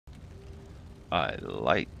I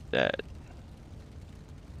like that.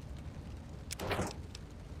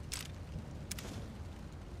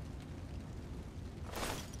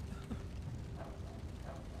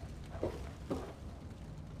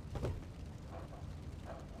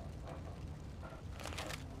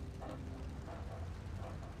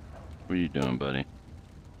 What are you doing, buddy?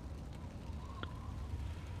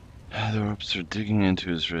 The ropes are digging into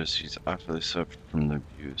his wrist. He's awfully suffered from the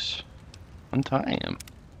abuse. Untie him.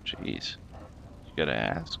 Jeez. You gotta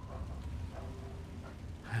ask.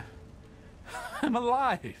 I'm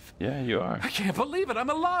alive! Yeah, you are. I can't believe it, I'm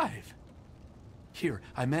alive! Here,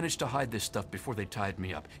 I managed to hide this stuff before they tied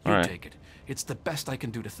me up. You Alright. take it. It's the best I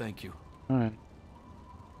can do to thank you. Alright.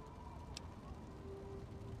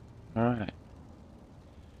 Alright.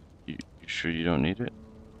 You sure you don't need it?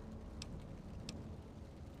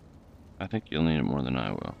 I think you'll need it more than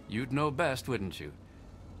I will. You'd know best, wouldn't you?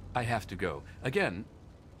 I have to go. Again,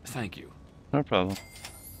 thank you. No problem.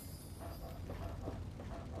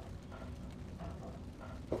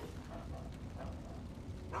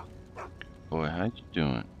 Boy, how you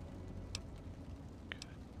doing? Good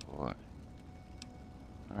boy.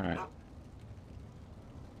 Alright.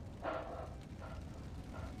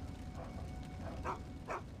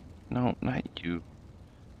 No, not you.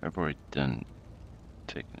 I've already done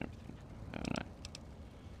taking everything from him, haven't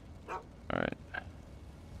I? Alright.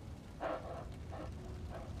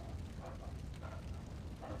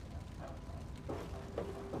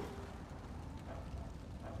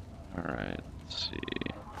 Alright, let's see.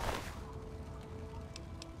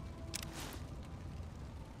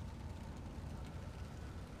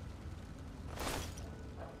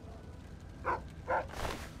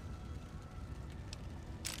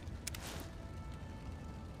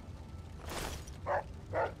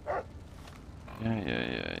 Yeah.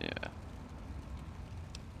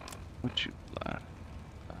 What you blah,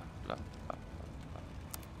 blah, blah, blah,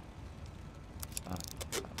 blah,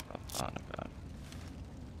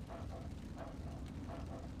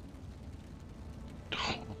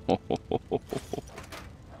 blah, blah, blah, blah, blah.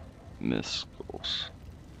 Missiles.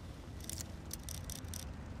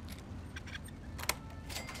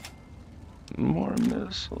 More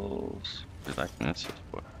missiles. We like missiles,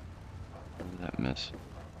 boy. Look at that missile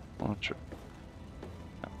launcher.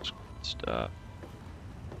 That was good stuff.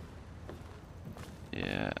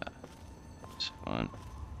 Yeah, it's fun.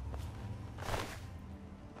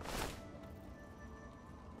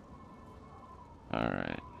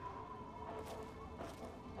 Alright.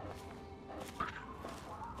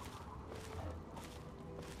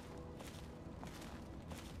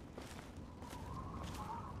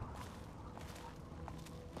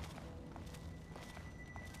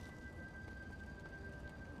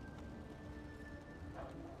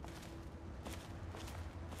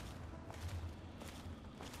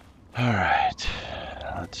 Alright,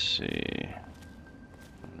 let's see.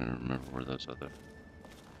 I don't remember where those other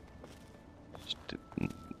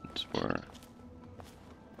students were.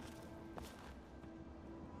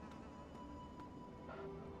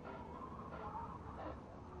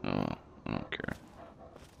 Oh, I don't care.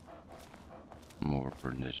 I'm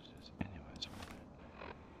overburdened as anyways.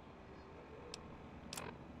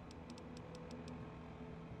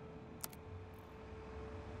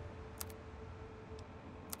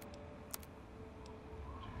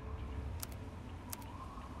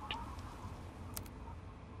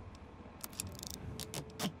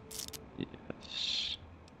 Yes.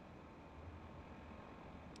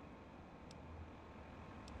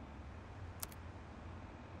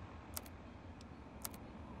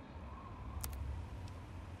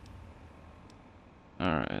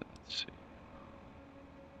 Alright, let's see.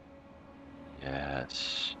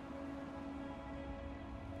 Yes.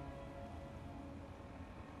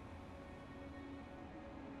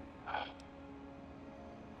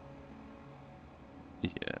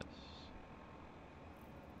 Yes.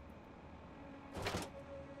 I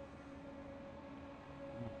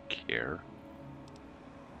don't care.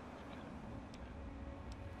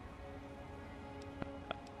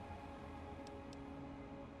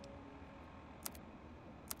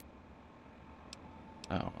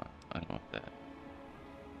 Oh, I don't want that.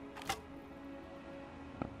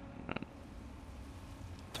 Oh, no.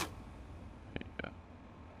 There you go.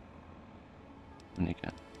 And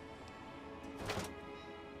again.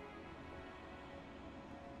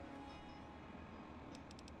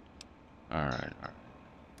 Alright.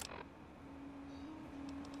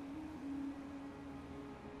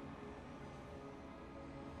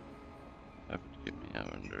 That would get me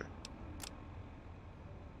out under.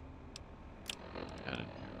 Got it.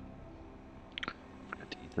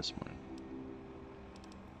 Forgot to eat this morning.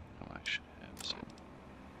 Oh, I should have some.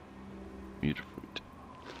 Meat fruit.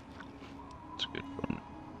 It's a good one.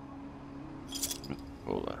 With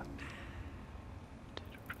cola.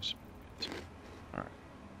 Potato crisp. Alright.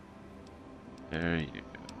 There you go.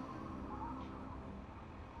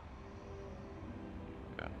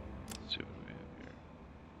 Let's see what we have here.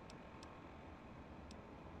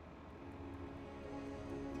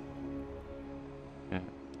 Yeah.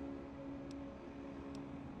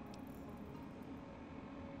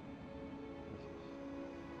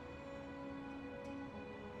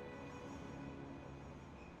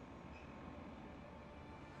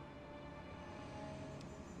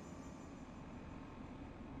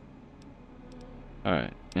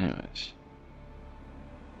 Alright, anyways.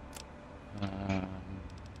 Alright.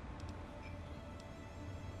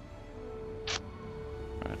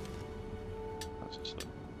 Let's just look.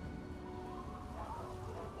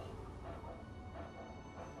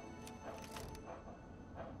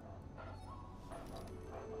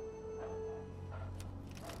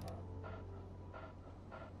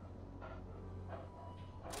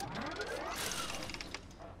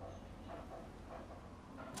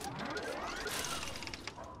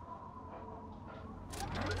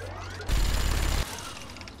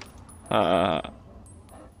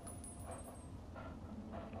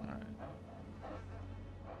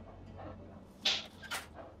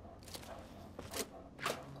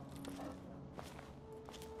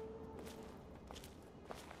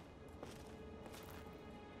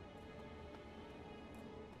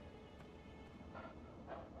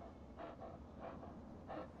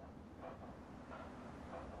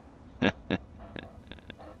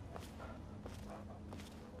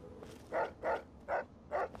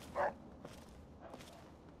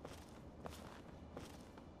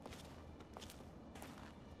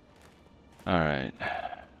 Alright.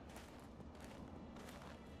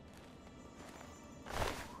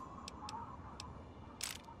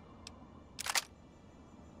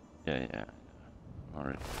 Yeah.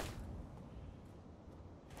 Already.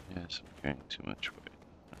 Yes, I'm carrying too much weight.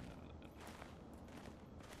 I know that.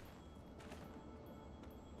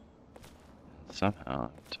 And somehow, I'm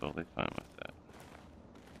totally fine with that.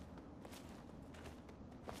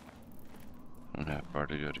 I don't have far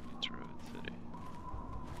to go to get to Road City.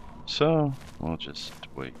 So, we'll just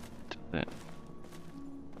wait till then.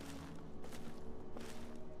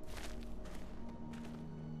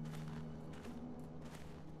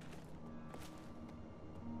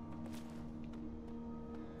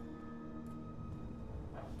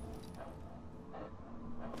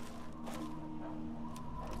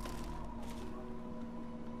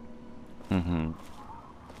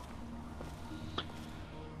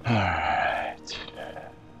 Alright.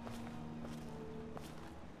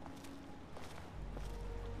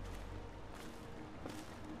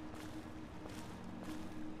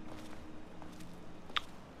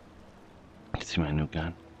 See my new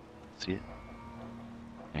gun? See it?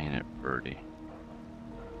 Ain't it pretty?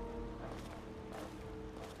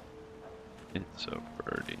 It's so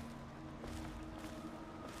pretty.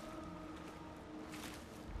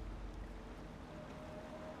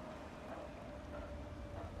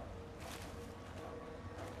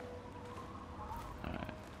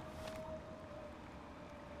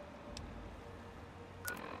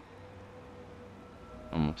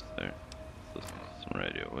 Almost there. Let's listen to some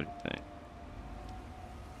radio. What do you think?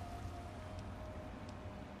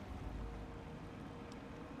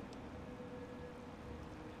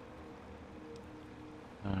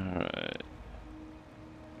 Alright.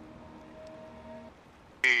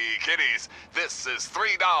 Hey, kiddies, this is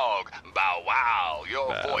Three Dog. Bow wow, your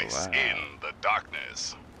Bow voice wow. in the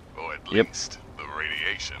darkness. Or at Yep. least the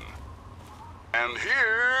radiation. And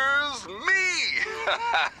here's me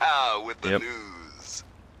with the Yep. news.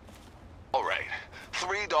 Alright,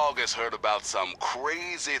 Three Dog has heard about some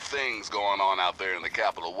crazy things going on out there in the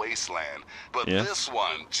Capital Wasteland, but Yeah. this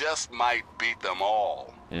one just might beat them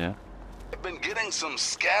all. Yeah. I've been getting some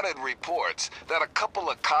scattered reports that a couple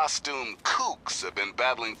of costume kooks have been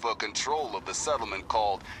battling for control of the settlement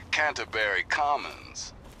called Canterbury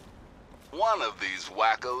Commons. One of these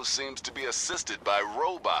wackos seems to be assisted by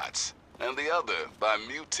robots, and the other by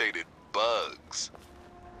mutated bugs.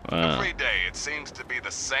 Wow. Every day it seems to be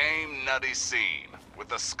the same nutty scene, with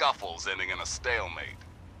the scuffles ending in a stalemate.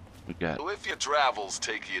 We got So if your travels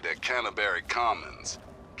take you to Canterbury Commons,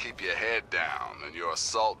 keep your head down and your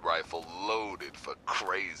assault rifle loaded for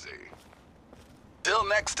crazy. Till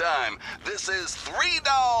next time, this is Three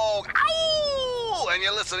Dog, ow! And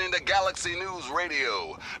you're listening to Galaxy News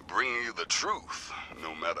Radio, bringing you the truth,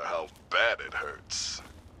 no matter how bad it hurts.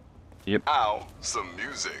 Yep. Now, some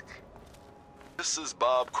music. This is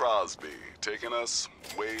Bob Crosby, taking us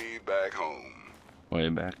way back home. Way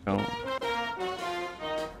back home.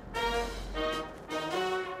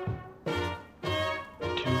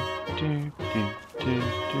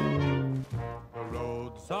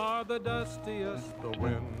 dustiest, the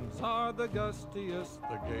winds are the gustiest,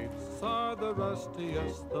 the gates are the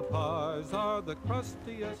rustiest, the pies are the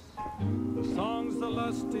crustiest, the songs the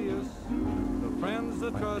lustiest, the friends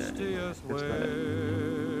the trustiest. Way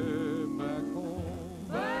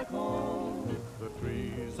back home, the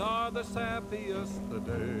trees are the sappiest, the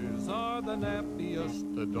days are the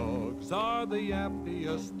nappiest, the dogs are the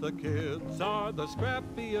yappiest, the kids are the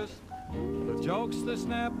scrappiest, the jokes the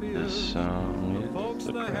snappiest, the folks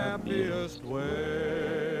the happiest.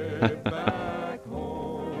 Way back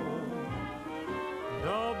home.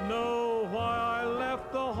 Don't know why I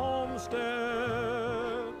left the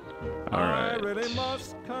homestead. I really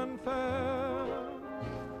must confess,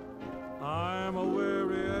 I'm a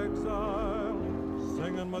weary exile,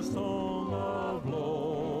 singing my song of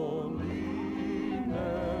loneliness.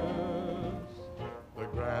 The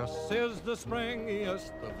grass is the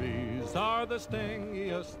springiest, the bees are the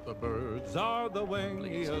stingiest, the birds are the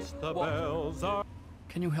wingiest, the bells are...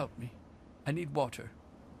 Can you help me? I need water.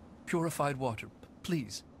 Purified water,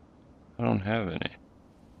 please. I don't have any.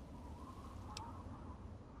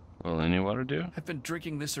 Will any water do? I've been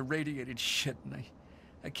drinking this irradiated shit and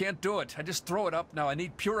I can't do it. I just throw it up now. I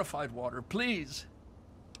need purified water, please.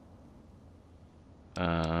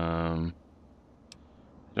 I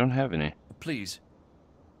don't have any. Please,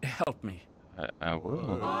 help me. I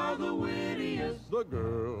will. Are the wittiest, the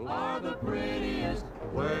girls are the prettiest.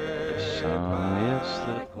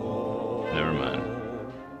 Never mind.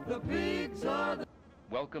 The pigs are the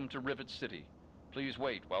Welcome to Rivet City. Please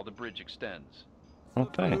wait while the bridge extends. Oh,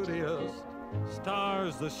 thanks. prettiest,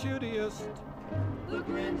 stars the shootiest, the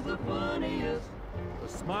grins the funniest, the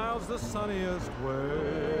smiles the sunniest.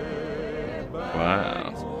 Way back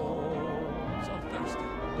Wow. home. So thirsty.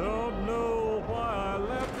 Don't know why I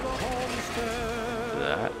left the homestead.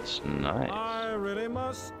 That's nice. I really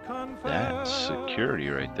must confess, That's security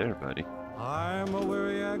right there, buddy. I'm a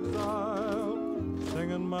weary exile,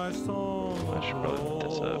 singing my song I should probably put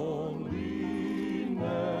this of up. loneliness.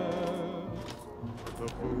 The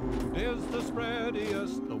food is the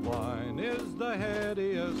spreadiest, the wine is the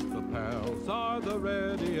headiest, the pals are the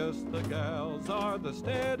readiest, the gals are the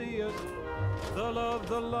steadiest, the love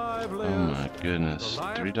the liveliest. Oh my goodness.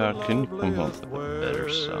 Three Dog, can you come up with a better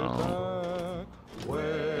song?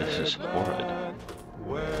 This is horrid.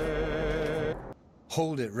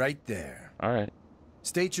 Hold it right there. Alright.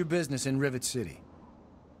 State your business in Rivet City.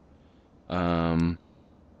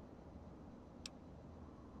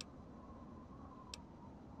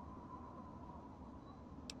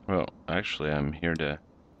 Well, actually, I'm here to...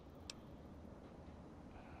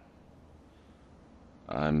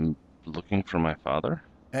 I'm looking for my father.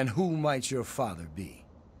 And who might your father be?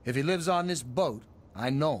 If he lives on this boat, I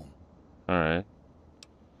know him. Alright.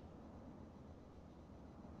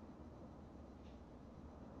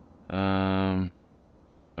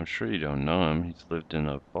 I'm sure you don't know him. He's lived in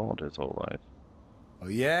a vault his whole life. Oh,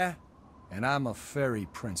 yeah? And I'm a fairy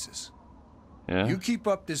princess. Yeah? You keep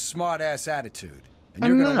up this smart-ass attitude, and I'm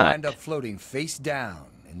you're gonna not. wind up floating face down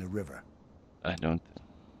in the river. I don't...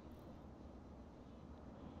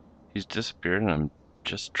 He's disappeared and I'm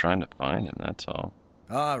just trying to find him, that's all.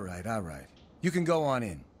 All right, all right. You can go on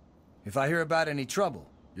in. If I hear about any trouble,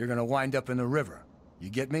 you're gonna wind up in the river. You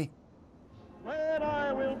get me? When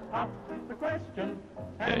I will pop the question.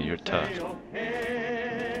 Yeah, you're tough. Say,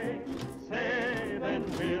 okay. Say then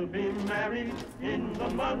we'll be married in the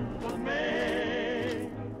month of May.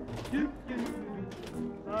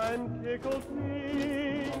 I'm tickled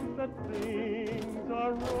pink that things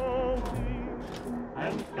are rosy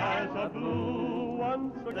and skies are blue.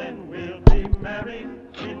 Once again we'll be married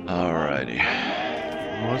in the Alrighty.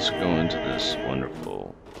 Let's go into this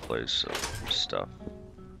wonderful place of stuff.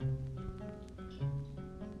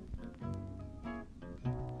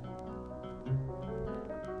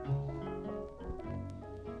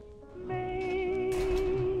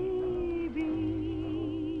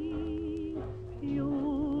 Maybe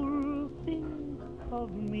you'll think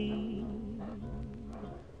of me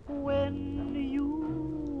when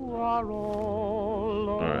you are all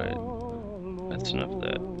Alright. That's enough of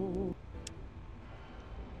that.